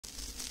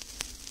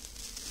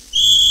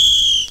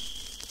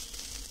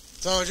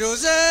São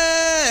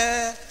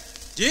José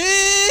de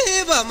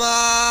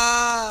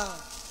Ribamar,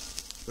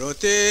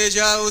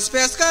 proteja os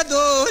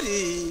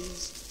pescadores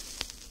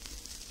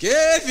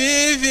que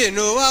vivem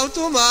no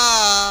alto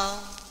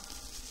mar.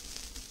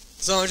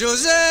 São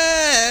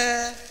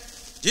José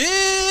de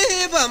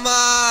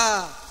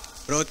Ribamar,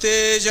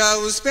 proteja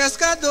os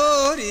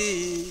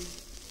pescadores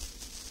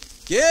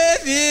que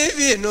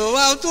vivem no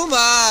alto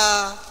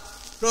mar.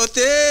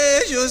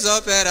 Proteja os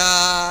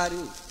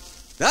operários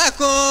da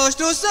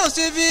construção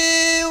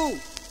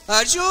civil.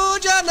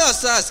 Ajude as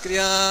nossas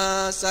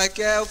crianças,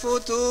 que é o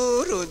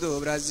futuro do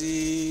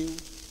Brasil.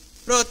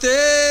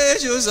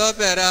 Proteja os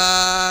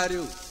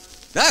operários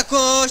da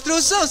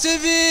construção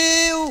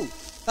civil.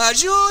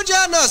 Ajude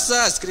as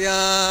nossas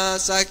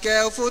crianças, que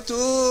é o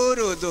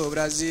futuro do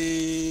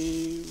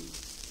Brasil.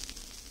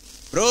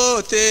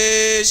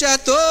 Proteja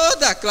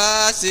toda a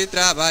classe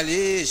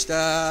trabalhista,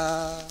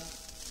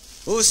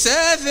 o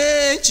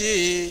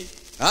servente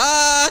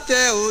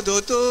até o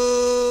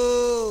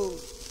doutor.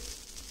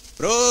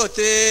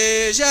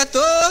 Proteja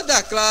toda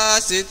a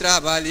classe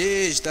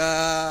trabalhista,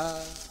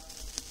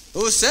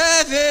 o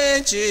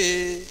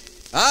servente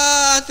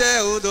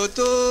até o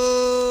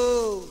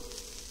doutor.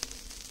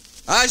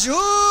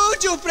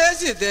 Ajude o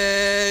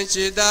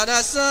presidente da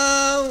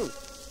nação,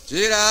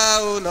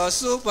 tirar o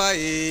nosso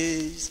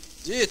país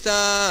de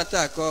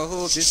tanta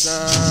corrupção.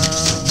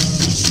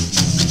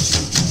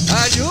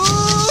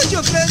 Ajude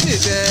o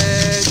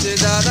presidente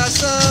da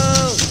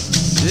nação,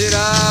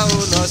 tirar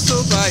o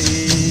nosso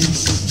país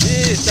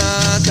de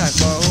tanta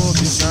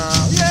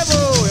corrupção. E é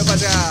bom,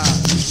 rapaziada.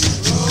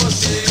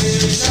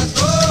 Proteja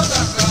toda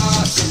a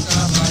classe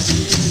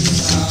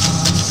trabalhista,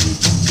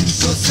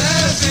 do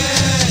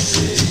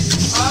servente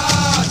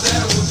até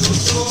o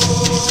doutor.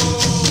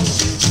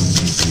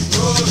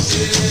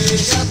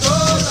 Proteja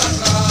toda a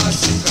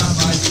classe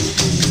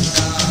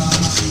trabalhista,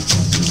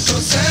 do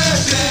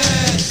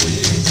servente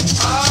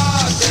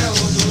até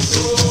o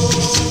doutor.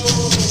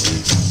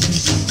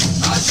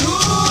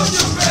 Ajude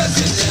o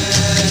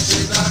presidente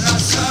da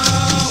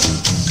nação,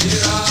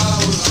 tirar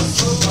o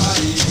nosso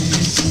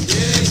país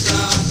de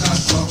tanta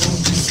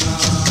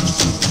corrupção.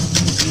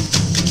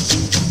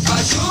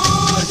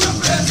 Ajude o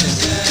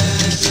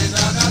presidente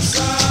da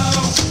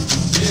nação,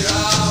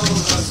 tirar o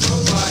nosso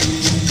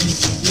país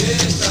de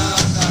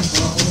tanta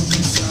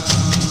corrupção.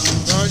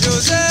 São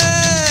José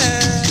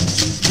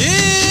de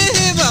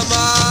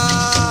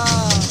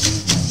Ribamar,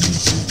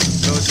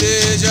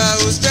 proteja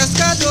os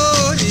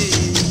pescadores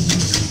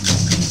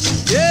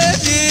que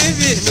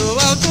vivem no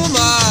alto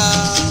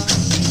mar.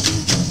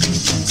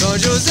 São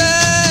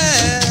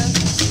José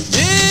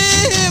de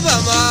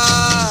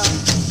Ribamar,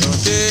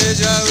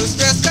 proteja os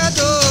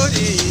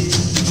pescadores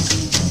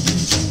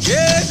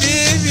que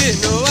vivem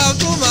no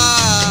alto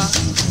mar.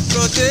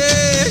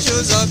 Proteja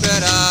os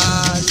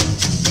operários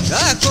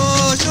da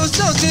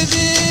construção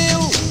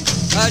civil.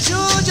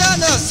 Ajude as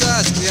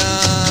nossas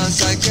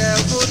crianças, que é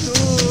o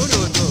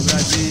futuro do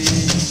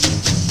Brasil.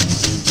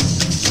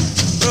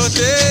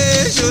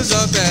 Proteja os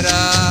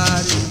operários